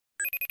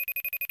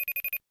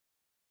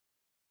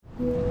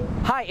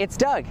Hi, it's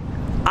Doug.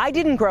 I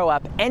didn't grow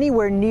up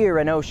anywhere near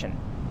an ocean,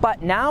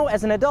 but now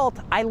as an adult,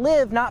 I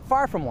live not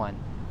far from one.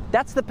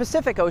 That's the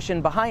Pacific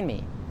Ocean behind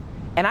me.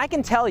 And I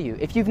can tell you,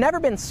 if you've never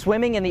been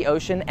swimming in the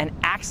ocean and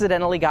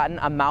accidentally gotten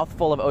a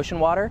mouthful of ocean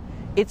water,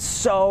 it's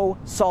so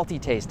salty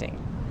tasting.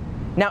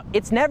 Now,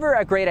 it's never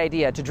a great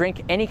idea to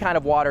drink any kind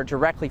of water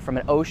directly from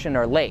an ocean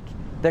or lake.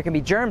 There can be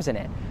germs in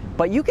it.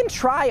 But you can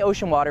try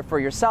ocean water for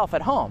yourself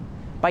at home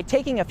by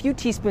taking a few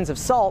teaspoons of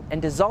salt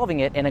and dissolving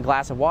it in a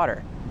glass of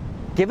water.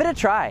 Give it a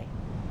try.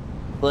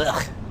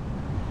 Ugh.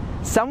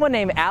 Someone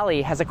named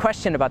Allie has a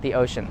question about the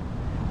ocean.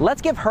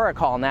 Let's give her a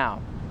call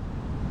now.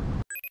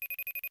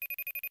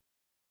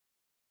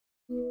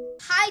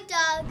 Hi,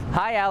 Doug.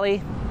 Hi,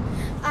 Allie.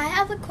 I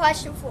have a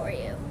question for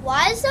you.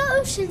 Why is the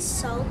ocean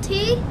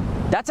salty?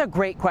 That's a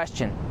great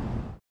question.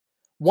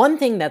 One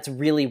thing that's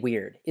really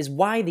weird is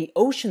why the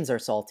oceans are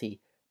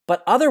salty,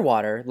 but other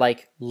water,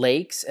 like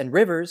lakes and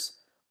rivers,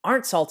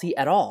 aren't salty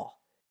at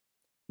all.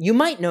 You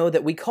might know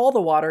that we call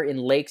the water in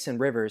lakes and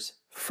rivers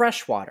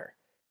fresh water.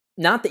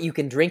 Not that you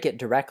can drink it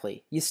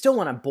directly. You still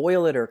want to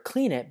boil it or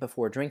clean it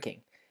before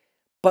drinking.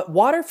 But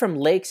water from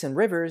lakes and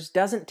rivers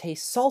doesn't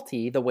taste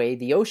salty the way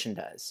the ocean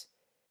does.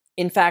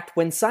 In fact,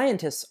 when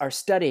scientists are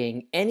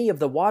studying any of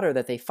the water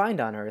that they find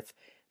on Earth,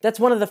 that's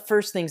one of the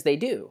first things they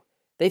do.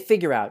 They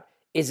figure out,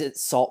 is it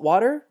salt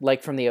water,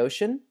 like from the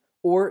ocean,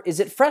 or is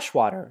it fresh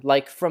water,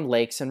 like from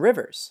lakes and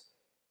rivers?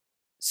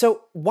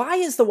 So why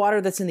is the water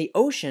that's in the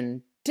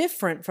ocean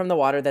different from the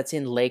water that's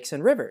in lakes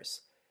and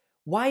rivers?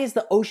 Why is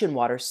the ocean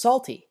water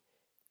salty?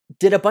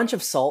 Did a bunch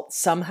of salt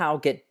somehow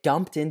get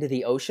dumped into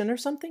the ocean or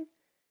something?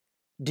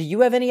 Do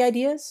you have any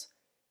ideas?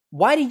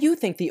 Why do you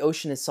think the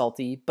ocean is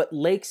salty, but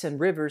lakes and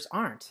rivers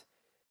aren't?